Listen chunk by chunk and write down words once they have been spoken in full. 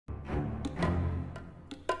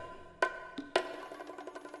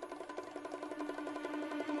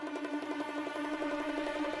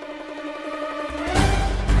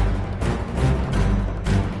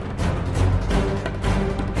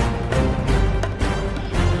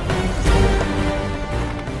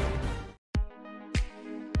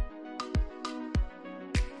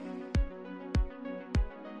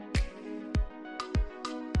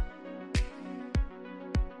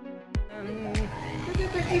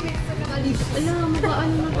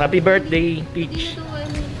Happy birthday, Peach.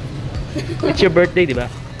 It's your birthday, di ba?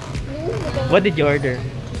 What did you order?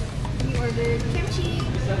 We ordered kimchi,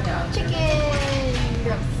 chicken,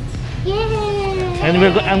 yay! And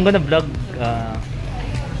I'm gonna vlog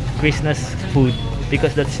Christmas food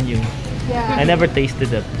because that's new. Yeah. I never tasted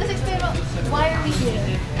that. Why are we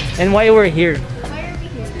here? And why we're here? Why are we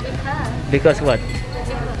here? Because what?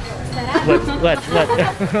 What?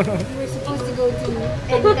 We're supposed to go to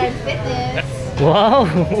Anytime Fitness. Wow!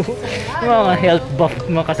 Mga health buff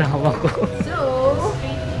mga kasama ko.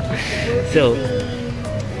 So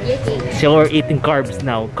we're eating carbs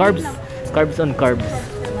now. Carbs on carbs.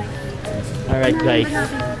 Alright guys.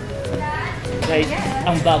 Guys,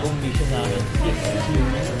 ang bagong mission namin is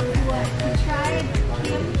Tried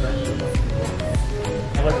KimCheese.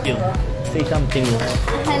 how about you? Say something.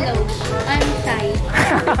 Hello, I'm Sai.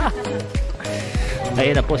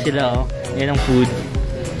 Ayan na po sila oh. Ayan ang food.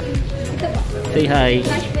 Say hi.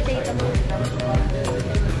 Mashed potato.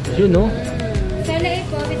 You know? Salad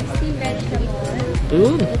po with steamed vegetables.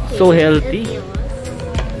 Ooh, so healthy.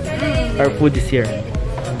 Our food is here.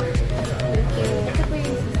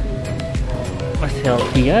 Mas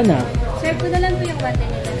healthy yan ah. Sir, ko na lang po yung water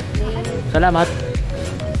nila. Salamat.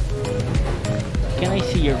 Can I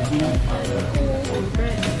see your food? Yeah,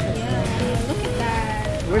 look at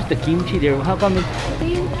that. Where's the kimchi there? How come it, Ito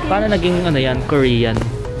yung paano naging ano yan, Korean?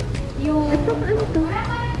 yung ito, ano to?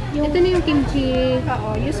 Ito na yung kimchi.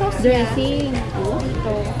 Oo, yung sauce dressing.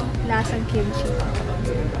 Ito, lasang kimchi.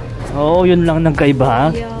 Oh, yun lang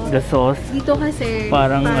nagkaiba. Yeah. The sauce. Dito kasi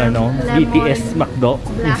Parang ano, lemon, BTS McDo.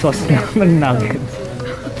 Yung black sauce lang ng nuggets.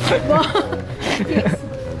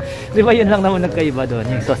 Di ba yun lang naman nagkaiba doon,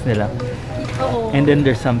 yung sauce nila? Oo. And then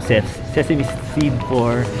there's some sesame seed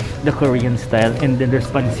for the Korean style. And then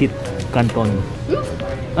there's pancit canton.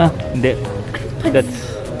 Ah, hindi. Ano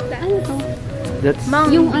to? That's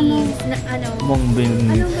Yung beans na ano? mung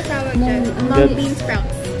bean. Anong tawag dyan? That's- Bean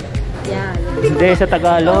sprouts. Yeah. Hindi, sa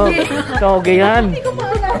Tagalog. Toge yan. Hindi ko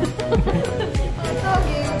pa alam.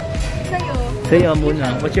 Okay. Sa'yo? Sa'yo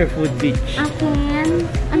muna. What's your food, Beach? Akin?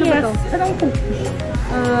 Ano ba ito? Anong food?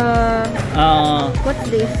 What's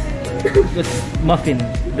this? That's muffin.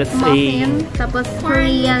 That's Muffin. Tapos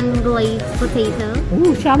Korean glazed potato.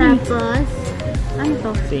 Ooh, yummy. Tapos, ano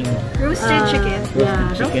to? Same. Roasted chicken. Yeah,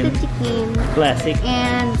 Roasted roasted chicken. Classic.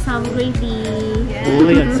 And some gravy.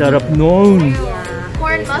 Uy, ang sarap nun. Yeah.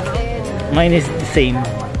 Corn muffin. Mine is the same.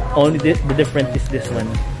 Only the difference is this one.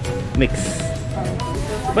 Mix.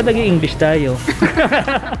 Ba't naging English tayo?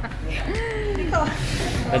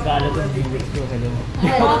 Tagalog ang English ko. Hello.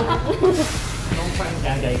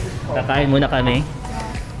 Yan guys, kakain muna kami.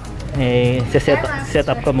 Set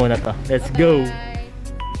up ko muna to. Let's go!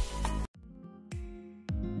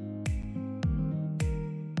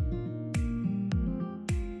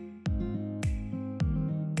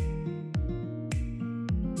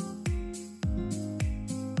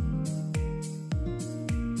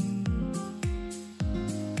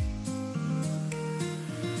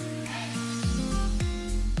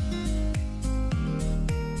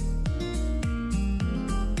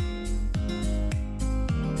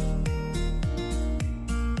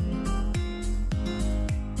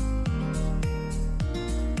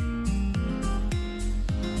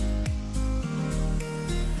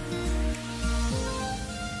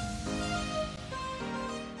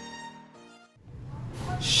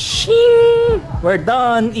 Shing! We're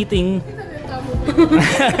done eating.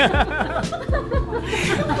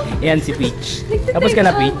 Yan si Peach. Tapos ka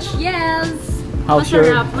na, Peach? Yes! How's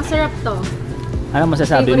Masarap. Masarap to. Ano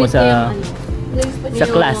masasabi mo sa Sa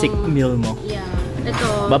classic meal mo? Yeah.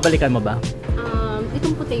 Ito. Babalikan mo ba?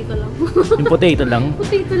 Itong potato lang. Yung potato lang?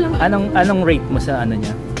 Potato lang. Anong rate mo sa ano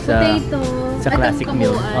niya? Sa Potato. Sa classic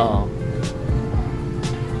meal? Oo.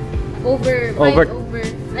 Over. Over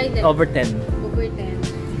 10. Over 10. Over 10.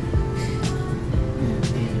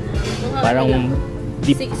 Parang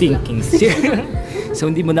deep thinking. So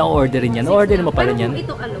hindi mo na orderin yan. Orderin mo pala yan.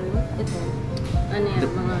 Ito alone. Ito. Ano yan?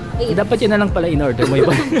 Mga 8. Dapat yan na lang pala in-order mo.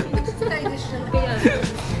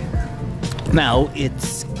 Now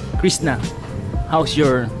it's Krishna. How's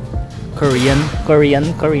your Korean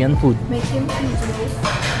food? My kimchi is nice.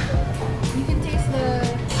 You can taste the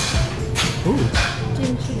Ooh,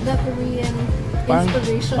 kimchi, the Korean parang,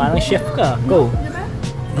 inspiration. parang chef ka. Go. Diba?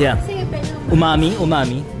 Yeah. Kasi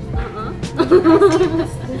Umami.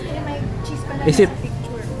 Is it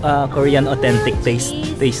Korean authentic taste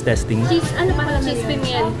testing? cheese, ano pa cheese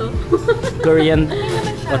pimiento? Korean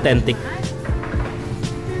authentic.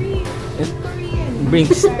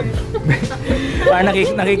 Brings. Parang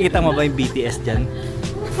nakikita mo ba yung BTS dyan?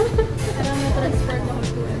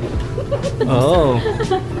 Oh.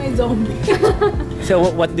 May zombie. So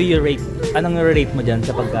what do you rate? Anong rate mo dyan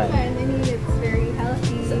sa pagkain? I mean, it's very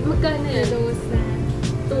healthy. So, magkano yan? Those na,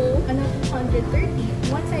 230.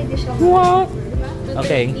 One side dish lang. What? Diba?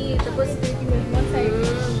 Okay. 230, tapos 30 with one side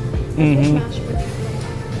dish. Mhm. Mashed potato.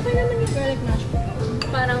 Okay naman yung garlic mashed potato.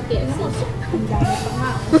 parang KFC. Ang dami pa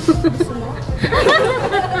nga. Gusto mo?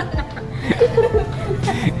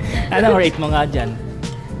 Anong rate mo nga dyan?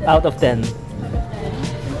 Out of 10.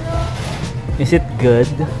 Is it good?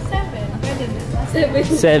 7. Pwede na.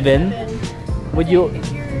 7. 7? Would you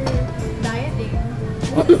If you're dieting,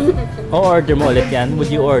 order mo ulit yan?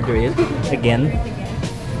 Would you order it again? again.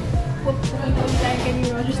 Pupunta tayo kay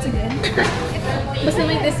New Rogers again. Basta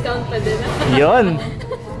may discount pa din. Yon.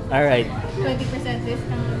 Alright. 20%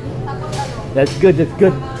 discount. That's good, that's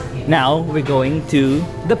good. Now, we're going to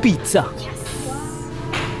the pizza. Yes!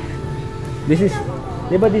 This is,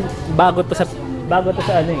 di ba this, bago to sa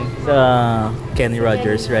ano eh, sa Kenny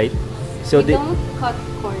Rogers, right? So, We don't cut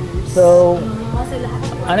corners. so, Kasi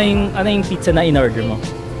lahat. ano yung pizza na in-order mo?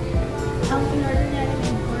 Ang in-order niya rin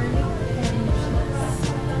yung garlic and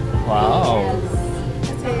cheese. Wow!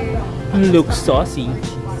 Kasi, Looks saucy.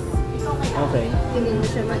 Okay. Hindi mo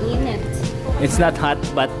siya mainit. It's not hot,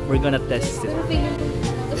 but we're gonna test it. Pero feeling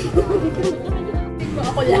ko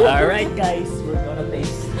ako lang. Alright guys, we're gonna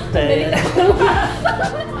taste it.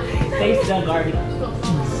 Taste the garlic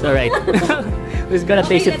cheese. Alright. Who's gonna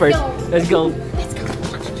taste it first? Let's go.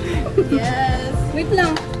 Yes. wait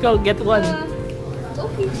lang. Go, get one.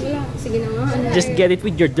 Okay. Sige na nga. Ano? Just get it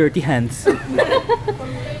with your dirty hands.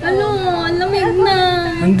 Ano? Ang lamig na.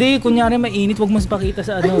 Hindi, kunyari mainit, wag mas pakita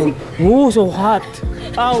sa ano. Ooh, so hot.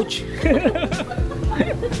 Ouch.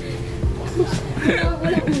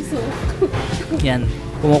 Wala puso. Yan,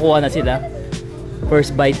 kumukuha na sila.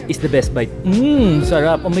 First bite is the best bite. Mmm,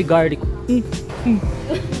 sarap. Oh, may garlic. Mmm.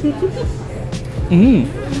 Mmm.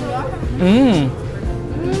 Mmm.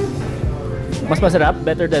 Mas masarap,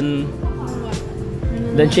 better than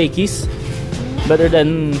Shakey's, better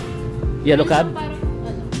than Yellow Cab,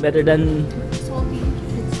 better than Salty.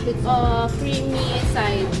 It's creamy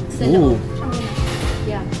side sa ooh. loob.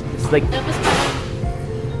 Yeah. It's like Tapos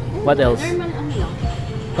parang what else? normal ano lang.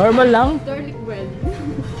 Normal lang. Garlic bread.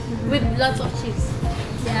 With lots of cheese.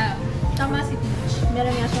 Yeah. Tama si Peach.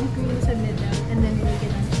 Meron nga siyang cream sa middle and then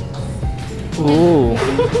nilagyan ng cheese. Ooh.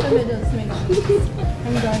 Sa middle is may cheese.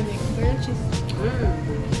 And garlic. Garlic cheese.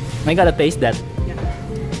 I gotta taste that. Yeah.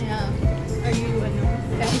 Are you,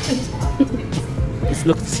 It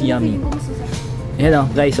looks yummy. Ayan o,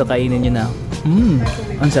 guys, so kainin nyo na. Mmm,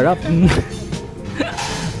 ang sarap. Mm.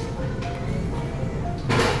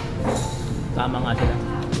 Tama nga sila.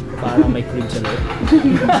 Parang may cream sa loob.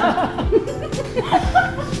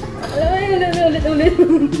 Alam mo yun, ulit.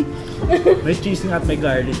 May cheese nga at may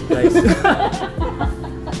garlic, guys.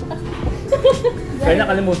 Kaya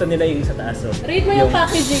nakalimutan nila yung sa taas. Oh. Rate mo yung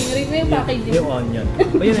packaging. Rate mo yung packaging. Yung onion.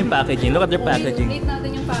 O yun yung packaging. Look at their packaging. Rate natin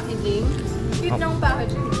yung packaging. Cute ng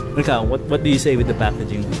packaging. Ikaw, what do you say with the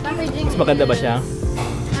packaging? Packaging Mas maganda ba siya?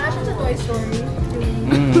 siya sa Toy Story.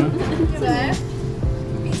 Mm-hmm. Diba?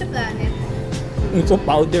 Pizza Planet. It's so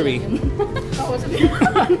powdery. Ako sa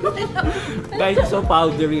Guys, it's so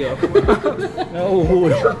powdery. Oh.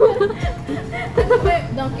 Nauuhuli. Ano ba?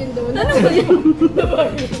 Dunkin Donuts. Ano ba yun?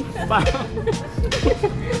 Parang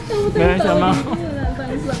meron siya mga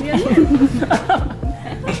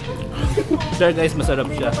sure guys, masarap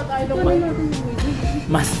siya.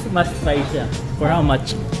 Mas try siya. For how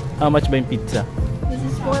much? How much ba yung pizza? This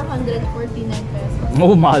is 449 pesos.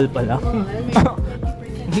 Oh, mahal pala. Oh, alam mo yun,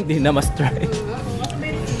 20%. Hindi na mas try.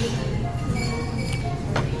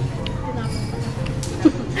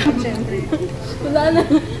 Siyempre. Wala na.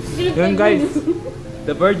 Yun guys,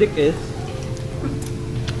 the verdict is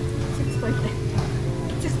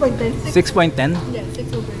 6.10. 6.10. Yeah,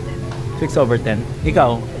 6 over 10. 6 over 10.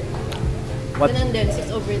 Ikaw? What? Ganun din, 6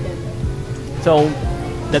 over 10. So,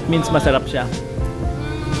 that means masarap siya.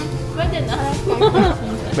 Pwede na.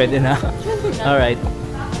 Pwede na. Alright.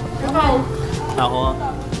 Ikaw. Ako,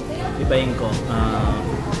 ibahin ko.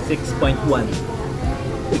 6.1.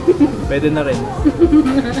 Pwede na rin.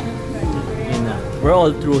 Yun na. We're all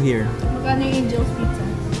through here. Magkano yung Angel's Pizza?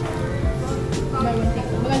 Buy one take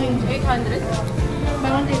one. Magkano yung 800? Buy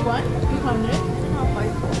one take one? 800?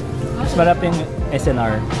 Mas malap yung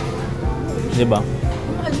SNR. Diba?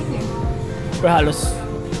 Mahal din eh. Pero halos,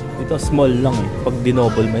 ito small lang eh. Pag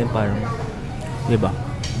dinoble mo yun parang, diba?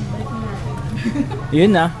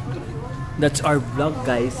 Yun na. That's our vlog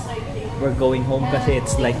guys. We're going home kasi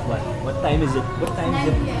it's like what? What time is it? What time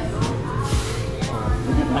is it?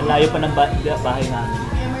 Ang layo pa ng bahay namin.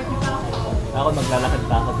 MRT pa ako. Ako maglalakad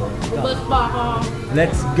pa ako doon. Ikaw. Ubus pa ako.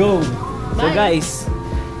 Let's go! So Bye. guys,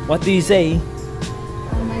 what do you say?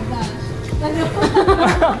 Oh my gosh.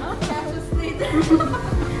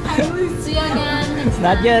 See you again next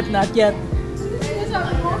Not yet, not yet.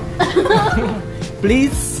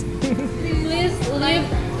 Please. Please leave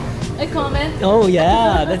a comment. Oh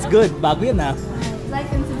yeah, that's good. Bago yun ah. Like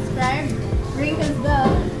and subscribe. Ring the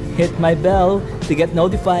bell Hit my bell to get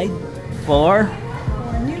notified for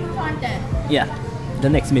for new content. yeah, the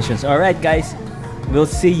next missions. Alright guys, we'll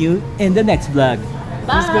see you in the next vlog.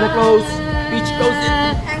 Bye. Who's gonna close? Peach close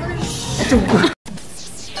it. English.